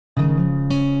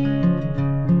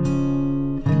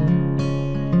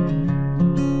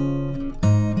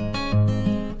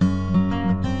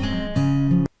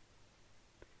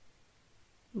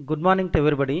Good morning to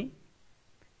everybody.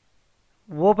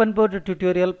 Open board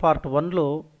tutorial part 1లో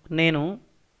నేను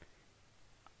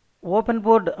open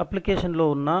board అప్లికేషన్లో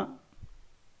ఉన్న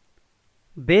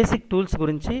basic tools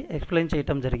గురించి ఎక్స్ప్లెయిన్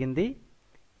చేయటం జరిగింది.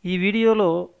 ఈ వీడియోలో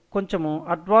కొంచెము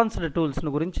అడ్వాన్స్డ్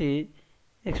టూల్స్ను గురించి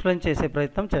ఎక్స్ప్లెయిన్ చేసే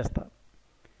ప్రయత్నం చేస్తా.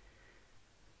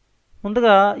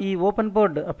 ముందుగా ఈ ఓపెన్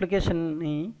బోర్డ్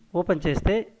అప్లికేషన్ని ఓపెన్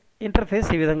చేస్తే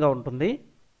ఇంటర్ఫేస్ ఈ విధంగా ఉంటుంది.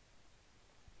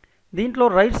 దీంట్లో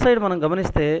రైట్ సైడ్ మనం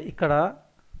గమనిస్తే ఇక్కడ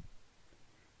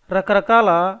రకరకాల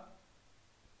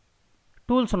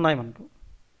టూల్స్ ఉన్నాయి మనకు.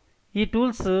 ఈ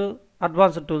టూల్స్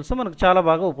అడ్వాన్స్డ్ టూల్స్ మనకు చాలా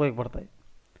బాగా ఉపయోగపడతాయి.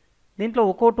 దీంట్లో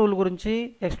ఒక్కో టూల్ గురించి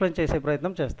ఎక్స్ప్లెయిన్ చేసే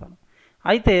ప్రయత్నం చేస్తాను.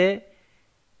 అయితే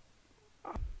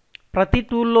ప్రతి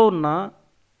టూల్లో ఉన్న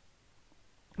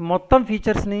మొత్తం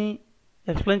ఫీచర్స్ని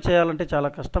ఎక్స్ప్లెయిన్ చేయాలంటే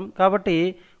చాలా కష్టం. కాబట్టి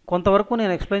కొంతవరకు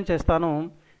నేను ఎక్స్ప్లెయిన్ చేస్తాను.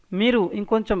 మీరు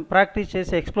ఇంకొంచెం ప్రాక్టీస్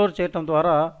చేసి ఎక్స్ప్లోర్ చేయటం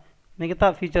ద్వారా మిగతా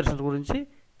ఫీచర్స్ గురించి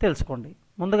తెలుసుకోండి.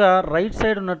 ముందుగా రైట్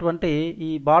సైడ్ ఉన్నటువంటి ఈ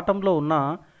బాటంలో ఉన్న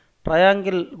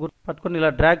ట్రయాంగిల్ పట్టుకొని ఇలా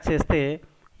డ్రాగ్ చేస్తే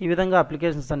ఈ విధంగా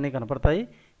అప్లికేషన్స్ అన్నీ కనపడతాయి.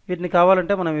 వీటిని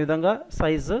కావాలంటే మనం ఈ విధంగా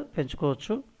సైజు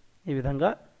పెంచుకోవచ్చు. ఈ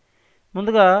విధంగా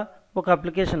ముందుగా ఒక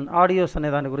అప్లికేషన్ ఆడియోస్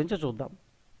అనే దాని గురించి చూద్దాం.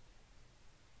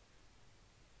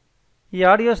 ఈ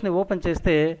ఆడియోస్ని ఓపెన్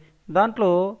చేస్తే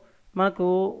దాంట్లో మనకు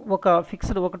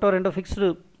ఒకటో రెండో ఫిక్స్డ్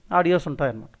ఆడియోస్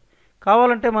ఉంటాయన్నమాట.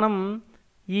 కావాలంటే మనం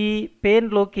ఈ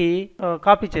పేన్లోకి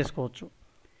కాపీ చేసుకోవచ్చు.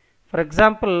 ఫర్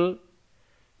ఎగ్జాంపుల్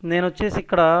నేను వచ్చేసి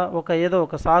ఇక్కడ ఏదో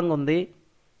ఒక సాంగ్ ఉంది.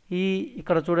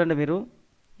 ఇక్కడ చూడండి మీరు,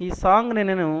 ఈ సాంగ్ని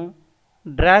నేను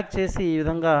డ్రాగ్ చేసి ఈ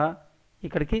విధంగా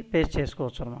ఇక్కడికి పేస్ట్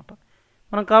చేసుకోవచ్చు అనమాట.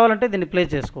 మనం కావాలంటే దీన్ని ప్లే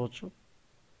చేసుకోవచ్చు.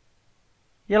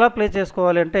 ఎలా ప్లే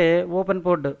చేసుకోవాలి అంటే ఓపెన్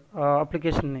బోర్డ్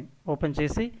అప్లికేషన్ని ఓపెన్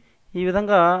చేసి ఈ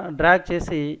విధంగా డ్రాగ్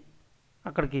చేసి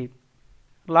అక్కడికి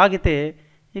లాగితే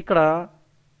ఇక్కడ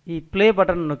ఈ ప్లే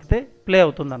బటన్ నొక్కితే ప్లే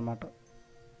అవుతుందన్నమాట.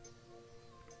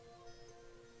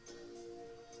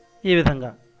 ఈ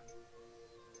విధంగా.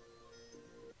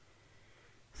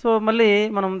 సో మళ్ళీ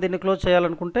మనం దీన్ని క్లోజ్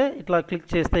చేయాలనుకుంటే ఇట్లా క్లిక్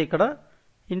చేస్తే ఇక్కడ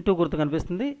ఇంటూ గుర్తు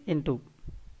కనిపిస్తుంది, ఇంటూ.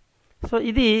 సో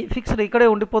ఇది ఫిక్స్డ్ ఇక్కడే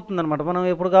ఉండిపోతుంది అనమాట. మనం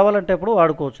ఎప్పుడు కావాలంటే అప్పుడు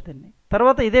వాడుకోవచ్చు దీన్ని.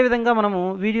 తర్వాత ఇదే విధంగా మనము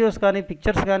వీడియోస్ కానీ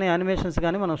పిక్చర్స్ కానీ యానిమేషన్స్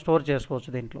కానీ మనం స్టోర్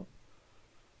చేసుకోవచ్చు దీంట్లో.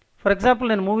 ఫర్ ఎగ్జాంపుల్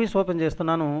నేను మూవీస్ ఓపెన్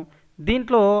చేస్తున్నాను.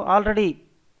 దీంట్లో ఆల్రెడీ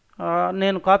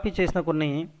నేను కాపీ చేసిన కొన్ని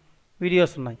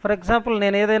వీడియోస్ ఉన్నాయి. ఫర్ ఎగ్జాంపుల్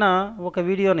నేను ఏదైనా ఒక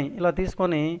వీడియోని ఇలా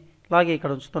తీసుకొని లాగి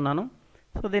ఇక్కడ ఉంచుతున్నాను.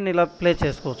 సో దీన్ని ఇలా ప్లే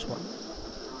చేసుకోవచ్చు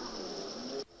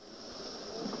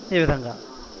ఈ విధంగా.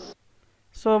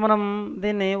 సో మనం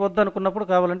దీన్ని వద్దనుకున్నప్పుడు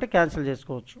కావాలంటే క్యాన్సిల్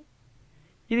చేసుకోవచ్చు.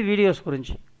 ఇది వీడియోస్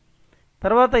గురించి.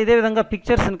 తర్వాత ఇదే విధంగా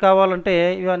పిక్చర్స్ని కావాలంటే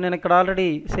నేను ఇక్కడ ఆల్రెడీ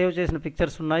సేవ్ చేసిన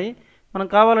పిక్చర్స్ ఉన్నాయి. మనం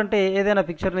కావాలంటే ఏదైనా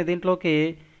పిక్చర్ని దీంట్లోకి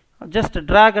జస్ట్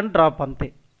డ్రాగ్ అండ్ డ్రాప్ అంతే,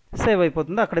 సేవ్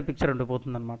అయిపోతుంది, అక్కడే పిక్చర్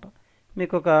ఉండిపోతుంది అనమాట.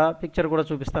 మీకు ఒక పిక్చర్ కూడా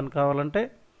చూపిస్తాను కావాలంటే.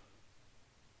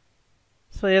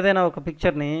 సో నేను ఏదైనా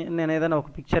ఒక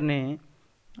పిక్చర్ని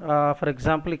ఫర్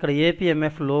ఎగ్జాంపుల్ ఇక్కడ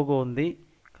ఏపీఎంఎఫ్ లోగో ఉంది.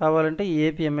 కావాలంటే ఈ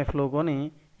ఏపీఎంఎఫ్ లోగోని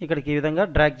ఇక్కడికి ఈ విధంగా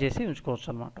డ్రాగ్ చేసి ఉంచుకోవచ్చు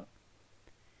అనమాట.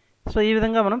 సో ఈ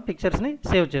విధంగా మనం పిక్చర్స్ని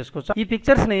సేవ్ చేసుకోవచ్చు. ఈ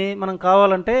పిక్చర్స్ని మనం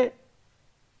కావాలంటే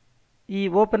ఈ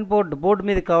ఓపెన్ బోర్డ్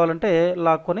మీద కావాలంటే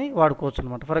లాక్కొని వాడుకోవచ్చు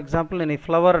అనమాట. ఫర్ ఎగ్జాంపుల్ నేను ఈ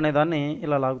ఫ్లవర్ అనే దాన్ని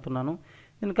ఇలా లాగుతున్నాను.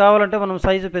 దీన్ని కావాలంటే మనం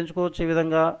సైజు పెంచుకోవచ్చు ఈ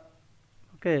విధంగా.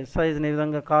 ఓకే, సైజుని ఈ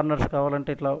విధంగా కార్నర్స్ కావాలంటే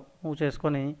ఇట్లా మూవ్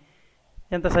చేసుకొని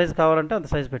ఎంత సైజు కావాలంటే అంత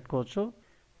సైజు పెట్టుకోవచ్చు.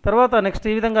 తర్వాత నెక్స్ట్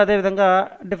ఈ విధంగా అదేవిధంగా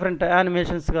డిఫరెంట్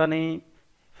యానిమేషన్స్ కానీ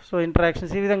సో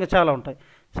ఇంటరాక్షన్స్ ఈ విధంగా చాలా ఉంటాయి.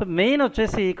 సో మెయిన్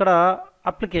వచ్చేసి ఇక్కడ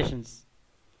అప్లికేషన్స్.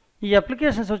 ఈ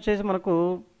అప్లికేషన్స్ వచ్చేసి మనకు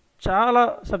చాలా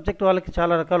సబ్జెక్ట్ వాళ్ళకి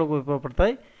చాలా రకాలుగా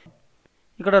ఉపయోగపడతాయి.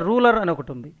 ఇక్కడ రూలర్ అని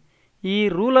ఒకటి ఉంది. ఈ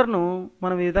రూలర్ను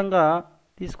మనం ఈ విధంగా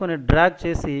తీసుకొని డ్రాగ్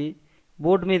చేసి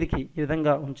బోర్డు మీదకి ఈ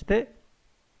విధంగా ఉంచితే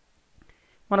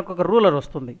మనకు ఒక రూలర్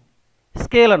వస్తుంది.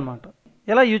 స్కేల్ అన్నమాట.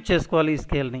 ఎలా యూజ్ చేసుకోవాలి ఈ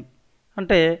స్కేల్ని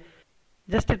అంటే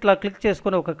జస్ట్ ఇట్లా క్లిక్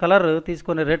చేసుకొని ఒక కలర్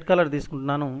తీసుకొని రెడ్ కలర్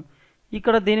తీసుకుంటున్నాను.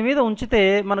 ఇక్కడ దీని మీద ఉంచితే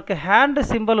మనకు హ్యాండ్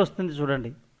సింబల్ వస్తుంది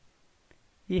చూడండి.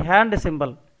 ఈ హ్యాండ్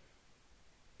సింబల్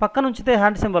పక్కన ఉంచితే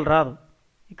హ్యాండ్ సింబల్ రాదు.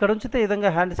 ఇక్కడ ఉంచితే ఈ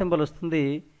విధంగా హ్యాండ్ సింబల్ వస్తుంది.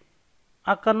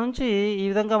 అక్కడ నుంచి ఈ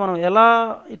విధంగా మనం ఎలా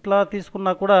ఇట్లా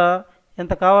తీసుకున్నా కూడా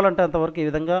ఎంత కావాలంటే అంతవరకు ఈ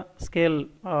విధంగా స్కేల్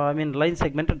లైన్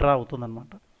సెగ్మెంట్ డ్రా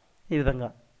అవుతుందన్నమాట. ఈ విధంగా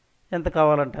ఎంత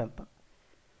కావాలంటే అంత.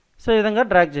 సో ఈ విధంగా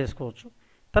డ్రాగ్ చేసుకోవచ్చు.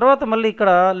 తర్వాత మళ్ళీ ఇక్కడ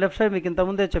లెఫ్ట్ సైడ్ మీకు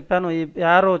ఇంతకుముందే చెప్పాను, ఈ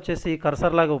యారో వచ్చేసి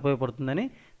కర్సర్ లాగా ఉపయోగపడుతుందని.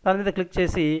 దాని మీద క్లిక్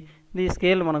చేసి ఈ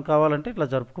స్కేల్ మనం కావాలంటే ఇట్లా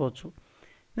జరుపుకోవచ్చు.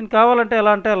 దీనికి కావాలంటే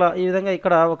ఎలా అంటే అలా ఈ విధంగా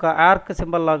ఇక్కడ ఒక ఆర్క్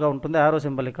సింబల్ లాగా ఉంటుంది, యారో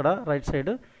సింబల్ ఇక్కడ రైట్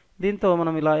సైడ్. దీంతో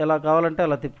మనం ఎలా కావాలంటే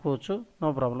అలా తిప్పుకోవచ్చు, నో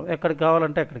ప్రాబ్లం. ఎక్కడికి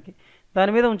కావాలంటే అక్కడికి.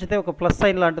 దాని మీద ఉంచితే ఒక ప్లస్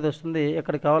సైన్ లాంటిది వస్తుంది,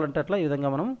 ఎక్కడికి కావాలంటే అట్లా ఈ విధంగా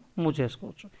మనం మూవ్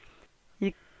చేసుకోవచ్చు.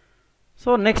 సో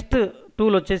నెక్స్ట్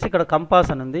టూల్ వచ్చేసి ఇక్కడ కంపాస్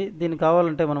అని ఉంది. దీన్ని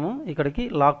కావాలంటే మనము ఇక్కడికి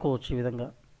లాక్కోవచ్చు ఈ విధంగా.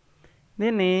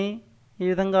 దీన్ని ఈ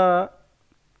విధంగా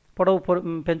పొడవు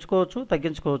పెంచుకోవచ్చు,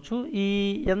 తగ్గించుకోవచ్చు. ఈ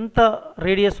ఎంత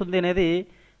రేడియస్ ఉంది అనేది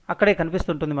అక్కడే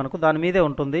కనిపిస్తుంటుంది మనకు, దాని మీదే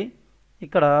ఉంటుంది,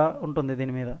 ఇక్కడ ఉంటుంది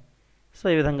దీని మీద. సో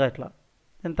ఈ విధంగా ఇట్లా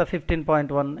ఎంత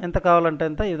 15.1 ఎంత కావాలంటే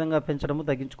ఎంత ఈ విధంగా పెంచడము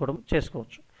తగ్గించుకోవడం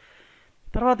చేసుకోవచ్చు.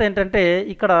 తర్వాత ఏంటంటే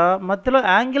ఇక్కడ మధ్యలో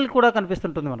యాంగిల్ కూడా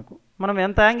కనిపిస్తుంటుంది మనకు. మనం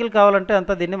ఎంత యాంగిల్ కావాలంటే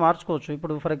అంత దీన్ని మార్చుకోవచ్చు.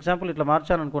 ఇప్పుడు ఫర్ ఎగ్జాంపుల్ ఇట్లా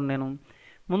మార్చాను అనుకోండి, నేను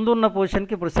ముందున్న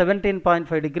పొజిషన్కి ఇప్పుడు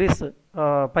 17.5 డిగ్రీస్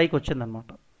పైకి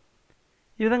వచ్చిందనమాట.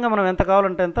 ఈ విధంగా మనం ఎంత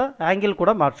కావాలంటే అంత యాంగిల్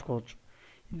కూడా మార్చుకోవచ్చు.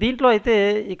 దీంట్లో అయితే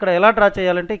ఇక్కడ ఎలా డ్రా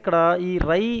చేయాలంటే ఇక్కడ ఈ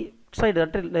రైట్ సైడ్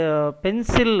అంటే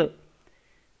పెన్సిల్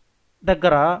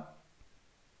దగ్గర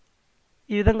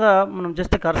ఈ విధంగా మనం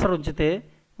జస్ట్ కర్సర్ ఉంచితే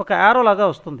ఒక యారో లాగా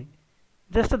వస్తుంది.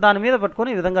 జస్ట్ దాని మీద పట్టుకొని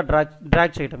ఈ విధంగా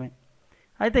డ్రాగ్ చేయటమే.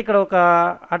 అయితే ఇక్కడ ఒక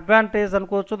అడ్వాంటేజ్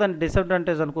అనుకోవచ్చు, దాని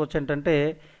డిసడ్వాంటేజ్ అనుకోవచ్చు. ఏంటంటే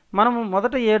మనము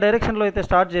మొదట ఏ డైరెక్షన్లో అయితే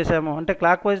స్టార్ట్ చేసామో, అంటే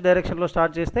క్లాక్ వైజ్ డైరెక్షన్లో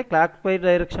స్టార్ట్ చేస్తే క్లాక్ వైజ్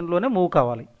డైరెక్షన్లోనే మూవ్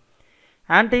కావాలి.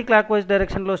 యాంటీ క్లాక్ వైజ్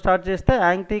డైరెక్షన్లో స్టార్ట్ చేస్తే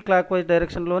యాంటీ క్లాక్ వైజ్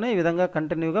డైరెక్షన్లోనే ఈ విధంగా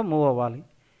కంటిన్యూగా మూవ్ అవ్వాలి.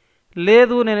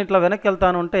 లేదు నేను ఇట్లా వెనక్కి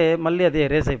వెళ్తాను అంటే మళ్ళీ అది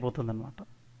ఎరేజ్ అయిపోతుంది అనమాట.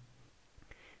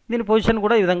 దీని పొజిషన్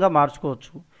కూడా ఈ విధంగా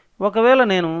మార్చుకోవచ్చు. ఒకవేళ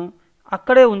నేను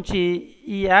అక్కడే ఉంచి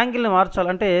ఈ యాంగిల్ని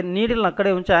మార్చాలంటే నీడిల్ని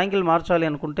అక్కడే ఉంచి యాంగిల్ మార్చాలి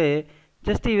అనుకుంటే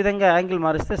జస్ట్ ఈ విధంగా యాంగిల్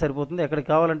మారిస్తే సరిపోతుంది, ఎక్కడికి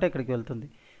కావాలంటే ఎక్కడికి వెళ్తుంది.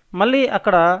 మళ్ళీ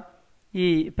అక్కడ ఈ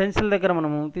పెన్సిల్ దగ్గర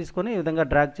మనము తీసుకొని ఈ విధంగా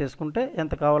డ్రాగ్ చేసుకుంటే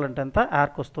ఎంత కావాలంటే అంత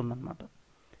ఆర్క్ వస్తుందన్నమాట.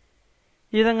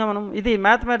 ఈ విధంగా మనం ఇది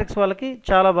మ్యాథమెటిక్స్ వాళ్ళకి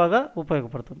చాలా బాగా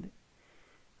ఉపయోగపడుతుంది.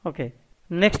 ఓకే,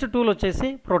 నెక్స్ట్ టూల్ వచ్చేసి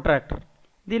ప్రొట్రాక్టర్.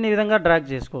 దీన్ని ఈ విధంగా డ్రాగ్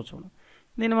చేసుకోవచ్చు.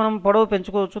 దీన్ని మనం పొడవు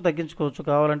పెంచుకోవచ్చు, తగ్గించుకోవచ్చు,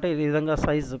 కావాలంటే ఈ విధంగా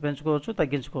సైజు పెంచుకోవచ్చు,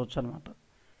 తగ్గించుకోవచ్చు అనమాట.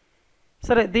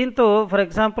 సరే, దీంతో ఫర్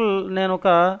ఎగ్జాంపుల్ నేను ఒక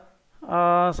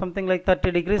సంథింగ్ లైక్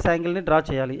 30 డిగ్రీస్ యాంగిల్ని డ్రా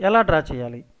చేయాలి. ఎలా డ్రా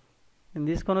చేయాలి? నేను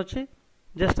తీసుకొని వచ్చి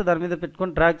జస్ట్ దాని మీద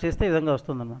పెట్టుకొని డ్రాగ్ చేస్తే ఈ విధంగా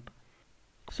వస్తుందన్నమాట.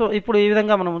 సో ఇప్పుడు ఈ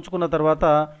విధంగా మనం ఉంచుకున్న తర్వాత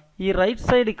ఈ రైట్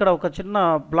సైడ్ ఇక్కడ ఒక చిన్న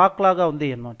బ్లాక్ లాగా ఉంది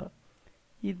అన్నమాట.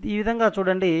 ఈ విధంగా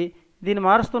చూడండి, దీన్ని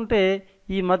మారుస్తుంటే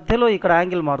ఈ మధ్యలో ఇక్కడ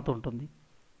యాంగిల్ మారుతుంటుంది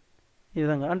ఈ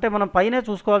విధంగా. అంటే మనం పైనే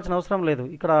చూసుకోవాల్సిన అవసరం లేదు,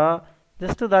 ఇక్కడ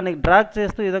జస్ట్ దాన్ని డ్రాగ్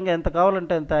చేస్తూ ఈ విధంగా ఎంత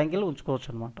కావాలంటే అంత యాంగిల్ ఉంచుకోవచ్చు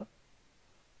అనమాట.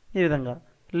 ఈ విధంగా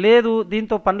లేదు,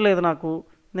 దీంతో పని లేదు నాకు,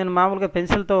 నేను మామూలుగా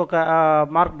పెన్సిల్తో ఒక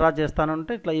మార్క్ డ్రా చేస్తాను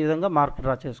అంటే ఇట్లా ఈ విధంగా మార్క్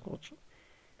డ్రా చేసుకోవచ్చు.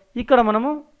 ఇక్కడ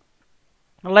మనము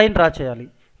లైన్ డ్రా చేయాలి.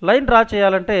 లైన్ డ్రా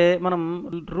చేయాలంటే మనం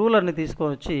రూలర్ని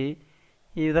తీసుకొని వచ్చి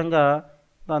ఈ విధంగా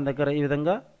దాని దగ్గర ఈ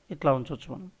విధంగా ఇట్లా ఉంచవచ్చు.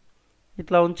 మనం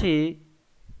ఇట్లా ఉంచి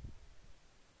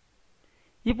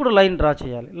ఇప్పుడు లైన్ డ్రా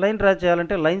చేయాలి. లైన్ డ్రా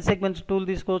చేయాలంటే లైన్ సెగ్మెంట్స్ టూల్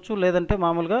తీసుకోవచ్చు, లేదంటే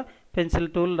మామూలుగా pencil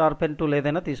tool are pen tool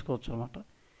ఏదైనా తీసుకోవచ్చు అనమాట.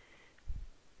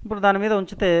 ఇప్పుడు దాని మీద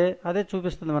ఉంచితే అదే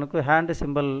చూపిస్తుంది మనకు హ్యాండ్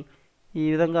సింబల్. ఈ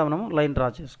విధంగా మనం లైన్ డ్రా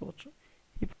చేసుకోవచ్చు.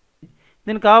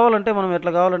 దీనికి కావాలంటే మనం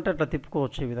ఎట్లా కావాలంటే అట్లా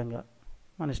తిప్పుకోవచ్చు, ఈ విధంగా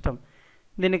మన ఇష్టం.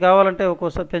 దీన్ని కావాలంటే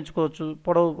ఒక్కోసారి పెంచుకోవచ్చు,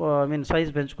 పొడవు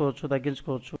సైజ్ పెంచుకోవచ్చు,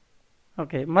 తగ్గించుకోవచ్చు.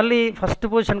 ఓకే, మళ్ళీ ఫస్ట్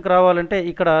పొజిషన్కి రావాలంటే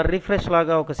ఇక్కడ రిఫ్రెష్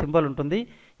లాగా ఒక సింబల్ ఉంటుంది.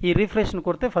 ఈ రిఫ్రెష్ని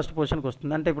కొడితే ఫస్ట్ పొజిషన్కి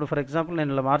వస్తుంది. అంటే ఇప్పుడు ఫర్ ఎగ్జాంపుల్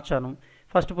నేను ఇలా మార్చాను,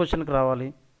 ఫస్ట్ పొజిషన్కి రావాలి,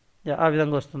 ఆ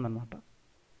విధంగా వస్తుందన్నమాట.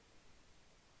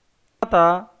 తర్వాత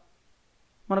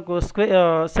మనకు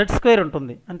సెట్ స్క్వేర్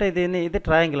ఉంటుంది. అంటే ఇది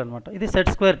ట్రయాంగిల్ అనమాట. ఇది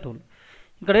సెట్ స్క్వేర్ టూల్.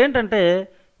 ఇక్కడ ఏంటంటే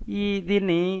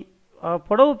దీన్ని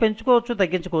పొడవు పెంచుకోవచ్చు,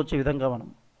 తగ్గించుకోవచ్చు. ఈ విధంగా మనం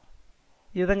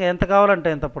ఈ విధంగా ఎంత కావాలంటే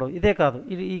ఎంత పొడవు, ఇదే కాదు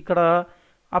ఇది ఇక్కడ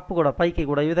అప్ కూడా పైకి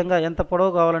కూడా ఈ విధంగా ఎంత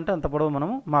పొడవు కావాలంటే అంత పొడవు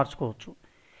మనము మార్చుకోవచ్చు.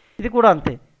 ఇది కూడా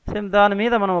అంతే సేమ్. దాని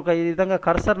మీద మనం ఒక ఈ విధంగా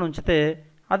కర్సర్ని ఉంచితే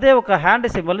అదే ఒక హ్యాండ్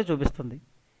సింబల్ని చూపిస్తుంది.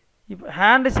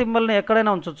 హ్యాండ్ సింబల్ని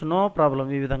ఎక్కడైనా ఉంచవచ్చు, నో ప్రాబ్లం.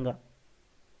 ఈ విధంగా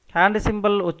హ్యాండ్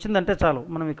సింబల్ వచ్చిందంటే చాలు,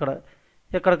 మనం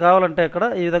ఎక్కడ కావాలంటే అక్కడ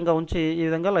ఈ విధంగా ఉంచి ఈ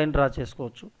విధంగా లైన్ డ్రా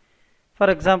చేసుకోవచ్చు.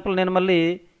 ఫర్ ఎగ్జాంపుల్ నేను మళ్ళీ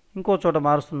ఇంకో చోట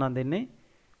మారుస్తున్నాను దీన్ని.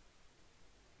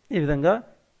 ఈ విధంగా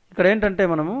ఇక్కడ ఏంటంటే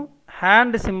మనము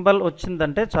హ్యాండ్ సింబల్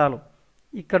వచ్చిందంటే చాలు,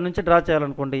 ఇక్కడ నుంచి డ్రా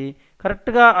చేయాలనుకోండి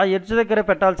కరెక్ట్గా ఆ ఎడ్జ్ దగ్గరే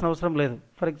పెట్టాల్సిన అవసరం లేదు.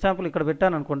 ఫర్ ఎగ్జాంపుల్ ఇక్కడ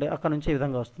పెట్టాను అనుకోండి, అక్కడ నుంచి ఈ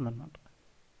విధంగా వస్తుందన్నమాట.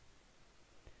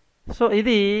 సో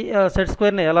ఇది సెట్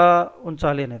స్క్వేర్ని ఎలా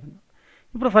ఉంచాలి అనేది.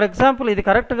 ఇప్పుడు ఫర్ ఎగ్జాంపుల్ ఇది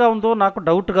కరెక్ట్గా ఉందో నాకు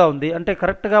డౌట్గా ఉంది. అంటే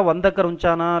కరెక్ట్గా 1 దగ్గర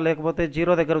ఉంచానా లేకపోతే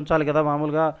 0 దగ్గర ఉంచాలి కదా.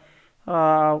 మామూలుగా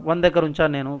 1 దగ్గర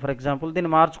ఉంచాను నేను. ఫర్ ఎగ్జాంపుల్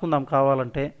దీన్ని మార్చుకుందాం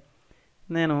కావాలంటే.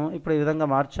 నేను ఇప్పుడు ఈ విధంగా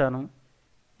మార్చాను.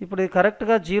 ఇప్పుడు ఇది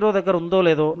కరెక్ట్గా 0 దగ్గర ఉందో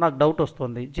లేదో నాకు డౌట్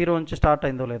వస్తుంది, 0 నుంచి స్టార్ట్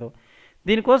అయిందో లేదో.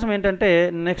 దీనికోసం ఏంటంటే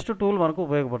నెక్స్ట్ టూల్ మనకు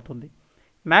ఉపయోగపడుతుంది.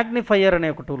 మ్యాగ్నిఫైయర్ అనే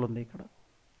ఒక టూల్ ఉంది ఇక్కడ.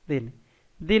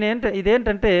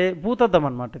 ఇదేంటంటే భూతద్దం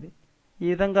అన్నమాట. ఇది ఈ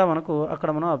విధంగా మనకు అక్కడ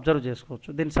మనం అబ్జర్వ్ చేసుకోవచ్చు.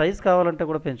 దీని సైజ్ కావాలంటే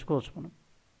కూడా పెంచుకోవచ్చు మనం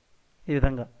ఈ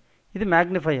విధంగా. ఇది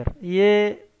మ్యాగ్నిఫైయర్. ఏ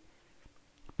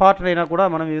పార్ట్ అయినా కూడా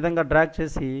మనం ఈ విధంగా డ్రాగ్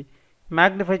చేసి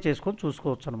మ్యాగ్నిఫై చేసుకొని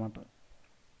చూసుకోవచ్చు అనమాట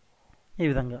ఈ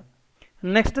విధంగా.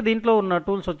 నెక్స్ట్ దీంట్లో ఉన్న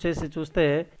టూల్స్ వచ్చేసి చూస్తే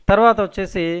తర్వాత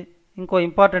వచ్చేసి ఇంకో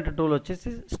ఇంపార్టెంట్ టూల్ వచ్చేసి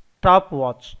స్టాప్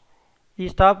వాచ్. ఈ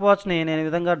స్టాప్ వాచ్ని నేను ఈ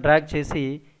విధంగా డ్రాగ్ చేసి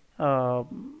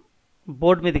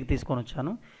బోర్డ్ మీదకి తీసుకొని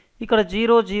వచ్చాను. ఇక్కడ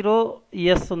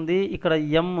 00S ఉంది, ఇక్కడ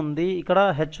M ఉంది, ఇక్కడ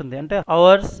H ఉంది, అంటే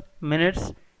అవర్స్, మినిట్స్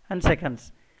అండ్ సెకండ్స్.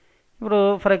 ఇప్పుడు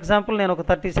ఫర్ ఎగ్జాంపుల్ నేను ఒక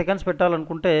 30 సెకండ్స్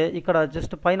పెట్టాలనుకుంటే ఇక్కడ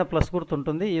జస్ట్ పైన ప్లస్ గుర్తు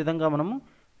ఉంటుంది. ఈ విధంగా మనము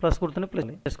ప్లస్ గుర్తుని ప్లే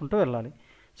చేసుకుంటూ వెళ్ళాలి.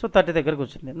 సో 30 దగ్గరికి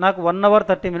వచ్చింది. నాకు 1 అవర్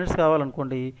 30 మినిట్స్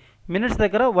కావాలనుకోండి, మినిట్స్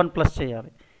దగ్గర 1 ప్లస్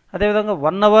చేయాలి. అదేవిధంగా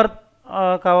 1 అవర్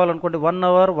కావాలనుకోండి, 1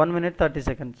 అవర్ 1 మినిట్ 30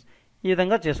 సెకండ్స్ ఈ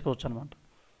విధంగా చేసుకోవచ్చు అనమాట.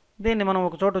 దీన్ని మనం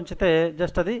ఒక చోట ఉంచితే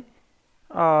జస్ట్ అది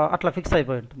అట్లా ఫిక్స్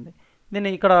అయిపోయి ఉంటుంది. దీన్ని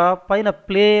ఇక్కడ పైన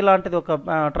ప్లే లాంటిది ఒక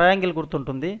ట్రయాంగిల్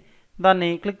గుర్తుంటుంది, దాన్ని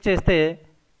క్లిక్ చేస్తే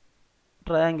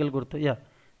ట్రయాంగిల్ గుర్తు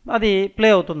అది ప్లే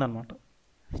అవుతుంది అనమాట.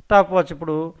 స్టాప్ వాచ్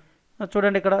ఇప్పుడు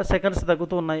చూడండి, ఇక్కడ సెకండ్స్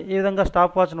తగ్గుతూ ఉన్నాయి. ఈ విధంగా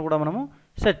స్టాప్ వాచ్ను కూడా మనము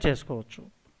సెట్ చేసుకోవచ్చు.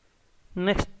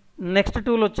 నెక్స్ట్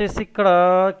టూల్ వచ్చేసి ఇక్కడ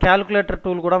క్యాలిక్యులేటర్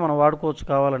టూల్ కూడా మనం వాడుకోవచ్చు.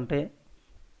 కావాలంటే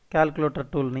క్యాలిక్యులేటర్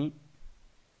టూల్ని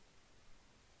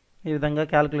ఈ విధంగా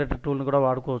క్యాలిక్యులేటర్ టూల్ని కూడా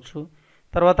వాడుకోవచ్చు.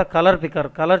 తర్వాత కలర్ పికర్,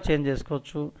 కలర్ చేంజ్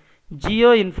చేసుకోవచ్చు.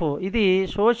 జియో ఇన్ఫో, ఇది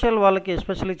సోషల్ వాళ్ళకి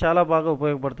ఎస్పెషల్లీ చాలా బాగా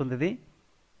ఉపయోగపడుతుంది. ఇది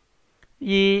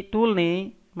ఈ టూల్ని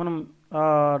మనం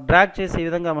డ్రాగ్ చేసి ఈ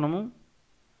విధంగా మనము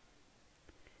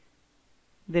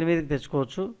దీని మీదకి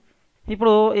తెచ్చుకోవచ్చు.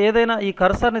 ఇప్పుడు ఏదైనా ఈ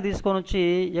కర్సర్ని తీసుకొని వచ్చి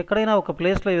ఎక్కడైనా ఒక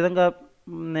ప్లేస్లో ఈ విధంగా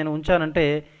నేను ఉంచానంటే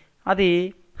అది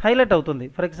హైలైట్ అవుతుంది.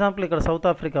 ఫర్ ఎగ్జాంపుల్ ఇక్కడ సౌత్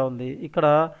ఆఫ్రికా ఉంది, ఇక్కడ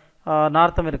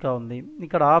నార్త్ అమెరికా ఉంది,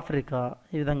 ఇక్కడ ఆఫ్రికా,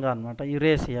 ఈ విధంగా అనమాట,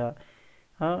 యురేషియా,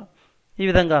 ఈ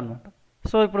విధంగా అనమాట.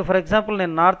 సో ఇప్పుడు ఫర్ ఎగ్జాంపుల్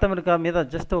నేను నార్త్ అమెరికా మీద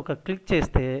జస్ట్ ఒక క్లిక్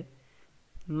చేస్తే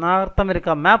నార్త్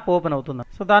అమెరికా మ్యాప్ ఓపెన్ అవుతుంది.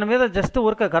 సో దాని మీద జస్ట్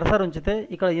ఊరికే కర్సర్ ఉంచితే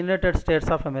ఇక్కడ యునైటెడ్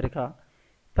స్టేట్స్ ఆఫ్ అమెరికా,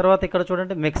 తర్వాత ఇక్కడ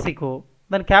చూడండి మెక్సికో,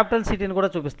 దాని క్యాపిటల్ సిటీని కూడా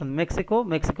చూపిస్తుంది,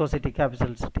 మెక్సికో సిటీ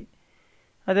క్యాపిటల్ సిటీ.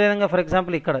 అదేవిధంగా ఫర్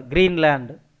ఎగ్జాంపుల్ ఇక్కడ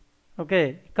గ్రీన్లాండ్, ఓకే,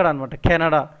 ఇక్కడ అనమాట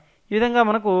కెనడా. ఈ విధంగా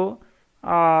మనకు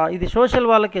ఇది సోషల్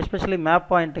వాళ్ళకి ఎస్పెషల్లీ మ్యాప్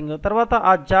పాయింటింగ్. తర్వాత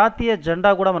ఆ జాతీయ జెండా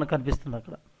కూడా మనకు కనిపిస్తుంది.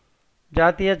 అక్కడ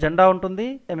జాతీయ జెండా ఉంటుంది,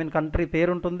 కంట్రీ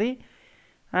పేరు ఉంటుంది,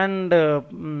 అండ్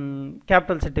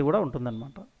క్యాపిటల్ సిటీ కూడా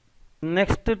ఉంటుందన్నమాట.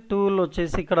 నెక్స్ట్ టూల్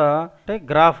వచ్చేసి ఇక్కడ అంటే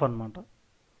గ్రాఫ్ అనమాట.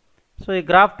 సో ఈ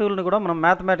గ్రాఫ్ టూల్ని కూడా మనం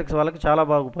మ్యాథమెటిక్స్ వాళ్ళకి చాలా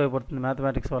బాగా ఉపయోగపడుతుంది,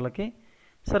 మ్యాథమెటిక్స్ వాళ్ళకి.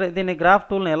 సరే, దీన్ని గ్రాఫ్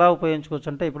టూల్ని ఎలా ఉపయోగించుకోవచ్చు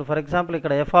అంటే ఇప్పుడు ఫర్ ఎగ్జాంపుల్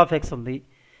ఇక్కడ f(x) ఉంది,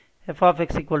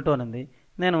 f(x) = అని ఉంది.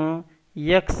 నేను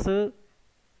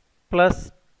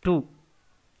x+2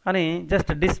 అని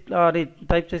జస్ట్ డిస్ప్లే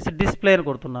టైప్ చేసి డిస్ప్లే అని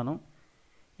కొడుతున్నాను.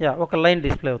 ఒక లైన్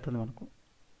డిస్ప్లే అవుతుంది మనకు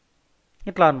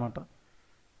ఇట్లా అనమాట.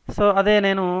 సో అదే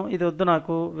నేను ఇది వద్దు,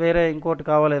 నాకు వేరే ఇంకోటి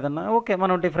కావాలేదన్నా, ఓకే,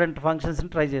 మనం డిఫరెంట్ ఫంక్షన్స్ని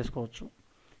ట్రై చేసుకోవచ్చు.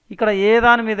 ఇక్కడ ఏ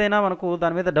దాని మీదైనా మనకు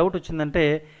దాని మీద డౌట్ వచ్చిందంటే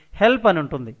హెల్ప్ అని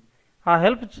ఉంటుంది. ఆ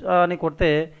హెల్ప్ అని కొడితే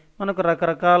మనకు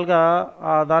రకరకాలుగా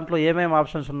దాంట్లో ఏమేమి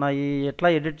ఆప్షన్స్ ఉన్నాయి, ఎట్లా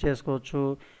ఎడిట్ చేసుకోవచ్చు,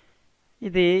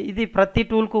 ఇది ప్రతి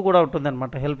టూల్కు కూడా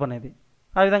ఉంటుందన్నమాట హెల్ప్ అనేది.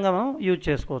 ఆ విధంగా మనం యూజ్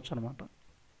చేసుకోవచ్చు అనమాట.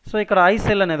 సో ఇక్కడ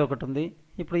ఐసెల్ అనేది ఒకటి ఉంది.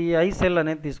 ఇప్పుడు ఈ ఐసెల్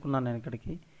అనేది తీసుకున్నాను నేను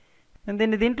ఇక్కడికి.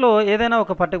 నేను దీంట్లో ఏదైనా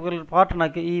ఒక పర్టికులర్ పార్ట్,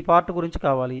 నాకు ఈ పార్ట్ గురించి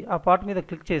కావాలి, ఆ పార్ట్ మీద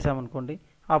క్లిక్ చేసామనుకోండి,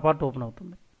 ఆ పార్ట్ ఓపెన్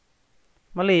అవుతుంది.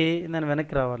 మళ్ళీ నేను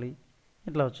వెనక్కి రావాలి,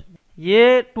 ఇట్లా వచ్చింది. ఏ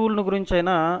టూల్ను గురించి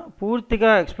అయినా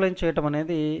పూర్తిగా ఎక్స్ప్లెయిన్ చేయటం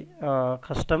అనేది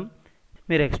కష్టం.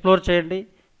 మీరు ఎక్స్ప్లోర్ చేయండి,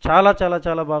 చాలా చాలా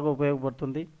చాలా బాగా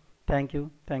ఉపయోగపడుతుంది. Thank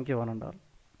you one and all.